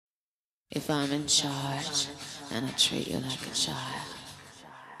If I'm in charge and I treat you like a child,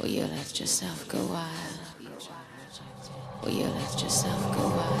 will you let yourself go wild? Will you let yourself go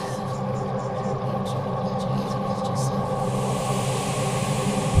wild?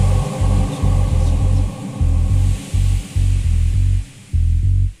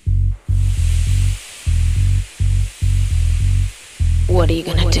 What are you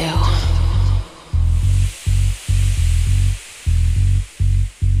gonna do?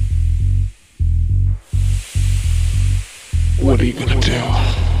 What are you gonna do?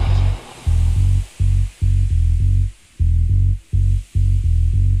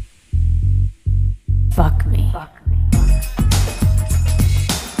 Fuck me.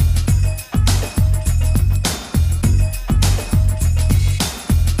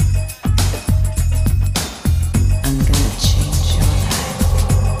 I'm gonna change your life.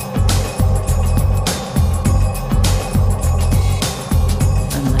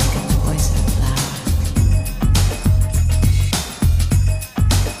 I'm like a poison flower.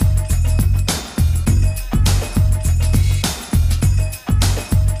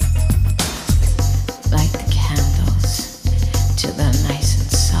 Like the candles till they're nice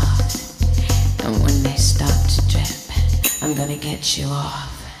and soft, and when they start to drip, I'm gonna get you off.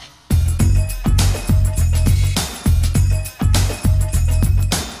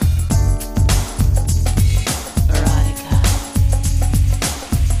 Erotica,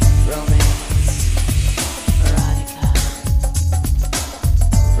 romance, erotica,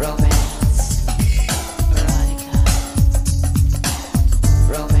 romance, erotica,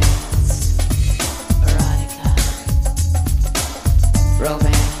 romance, erotica,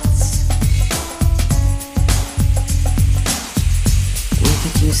 romance. We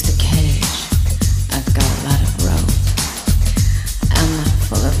could use the cage. I've got a lot of rope. I'm not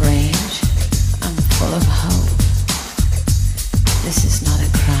full of rage. I'm full of hope. This is not a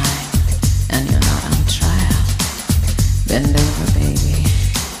crime, and you're not on trial. Bend over, baby.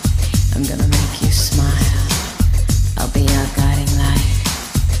 I'm gonna make you smile. I'll be your guiding light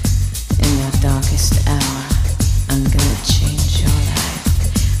in your darkest hour. I'm gonna change your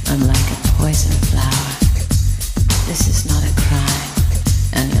life. I'm like a poison flower. This is not a crime,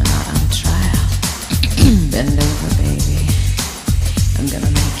 and you're not on trial. Bend over, baby. I'm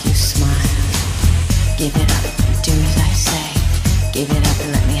gonna make you smile. Give it up, do as I say. Give it up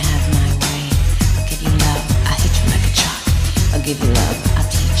and let me have my way. I'll give you love, I'll hit you like a truck. I'll give you love, I'll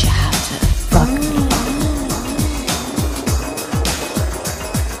teach you how to fuck me.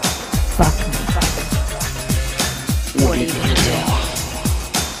 Fuck me. What are you gonna do?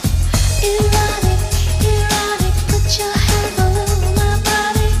 Erotic, erotic, put your hands all over my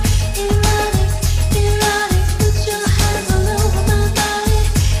body. Erotic, erotic, put your hands all over my body.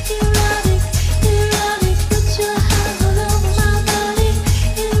 Erotic, erotic, put your hands all over my body.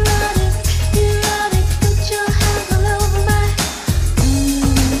 Erotic, erotic, put your hands all over my.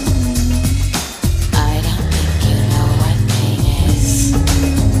 I don't think you know what pain is.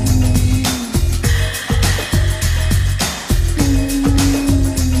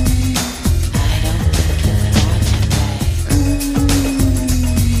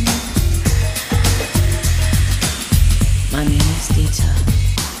 My name is Dita.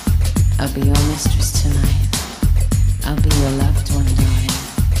 I'll be your mistress tonight. I'll be your loved one, darling.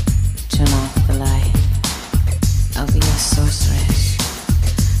 Turn off the light. I'll be your sorceress,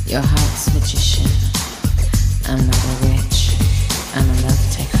 your heart's magician. I'm not a witch, I'm a love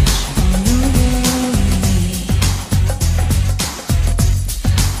technician.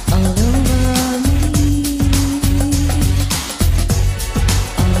 All over me,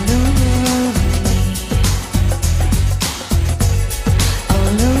 all over me, all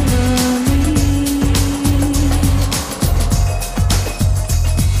over me.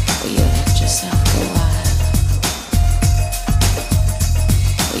 Will you let yourself go wild?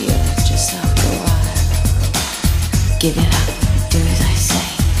 Will you let yourself go wild? Give it up, do as I say.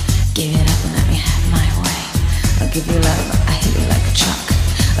 Give it up and let me have my way. I'll give you love, I hit you like a truck.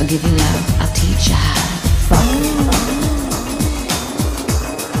 I'll give you love, I'll teach you how to fuck me.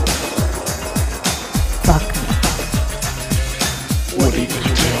 Fuck me. What are you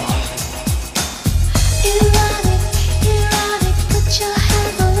gonna do? Erotic, erotic, put your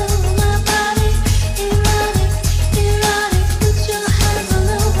hands all over my body. Erotic, erotic, put your hands all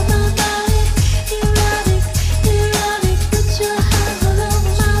over my body. Erotic, erotic, put your hands all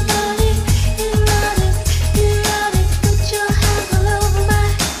over my body. Erotic, erotic, put your hands all over my.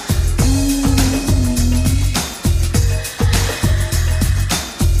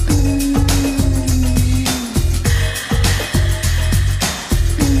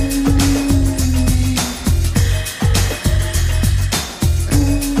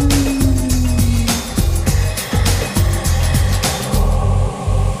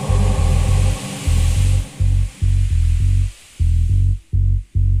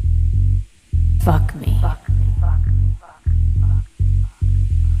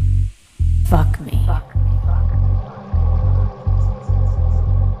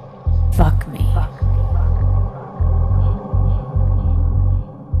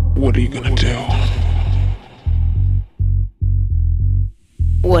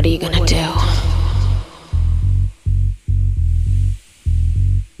 What are you gonna do?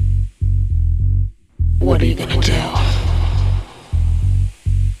 What are you gonna do?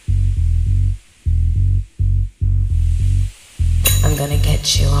 I'm gonna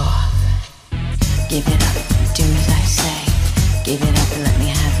get you off. Give it up, do as I say. Give it up and let me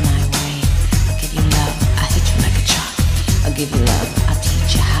have my way. I'll give you love, I'll hit you like a truck. I'll give you love, I'll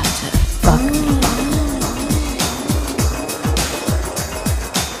teach you how to fuck me.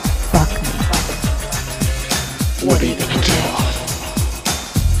 Fuck me. What are you gonna do?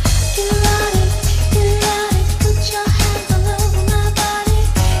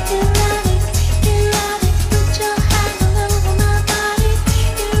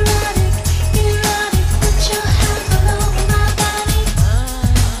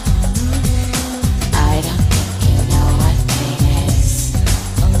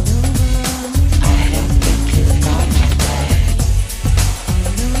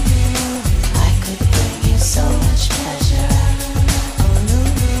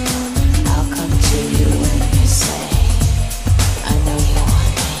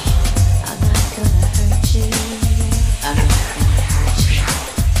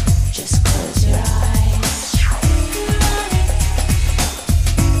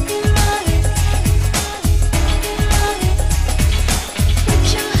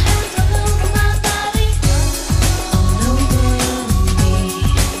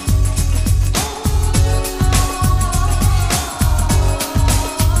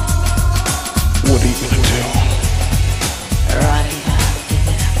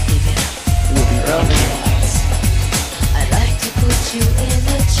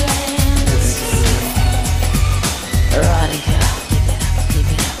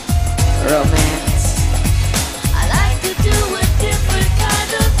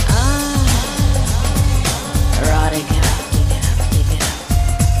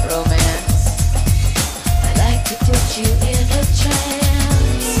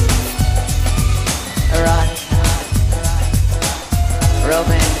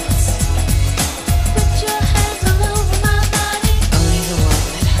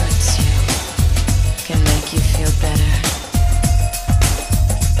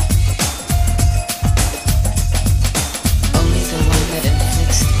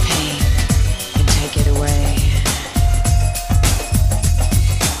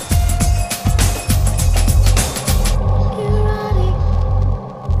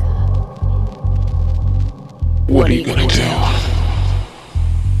 What are you gonna do?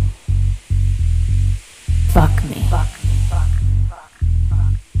 Fuck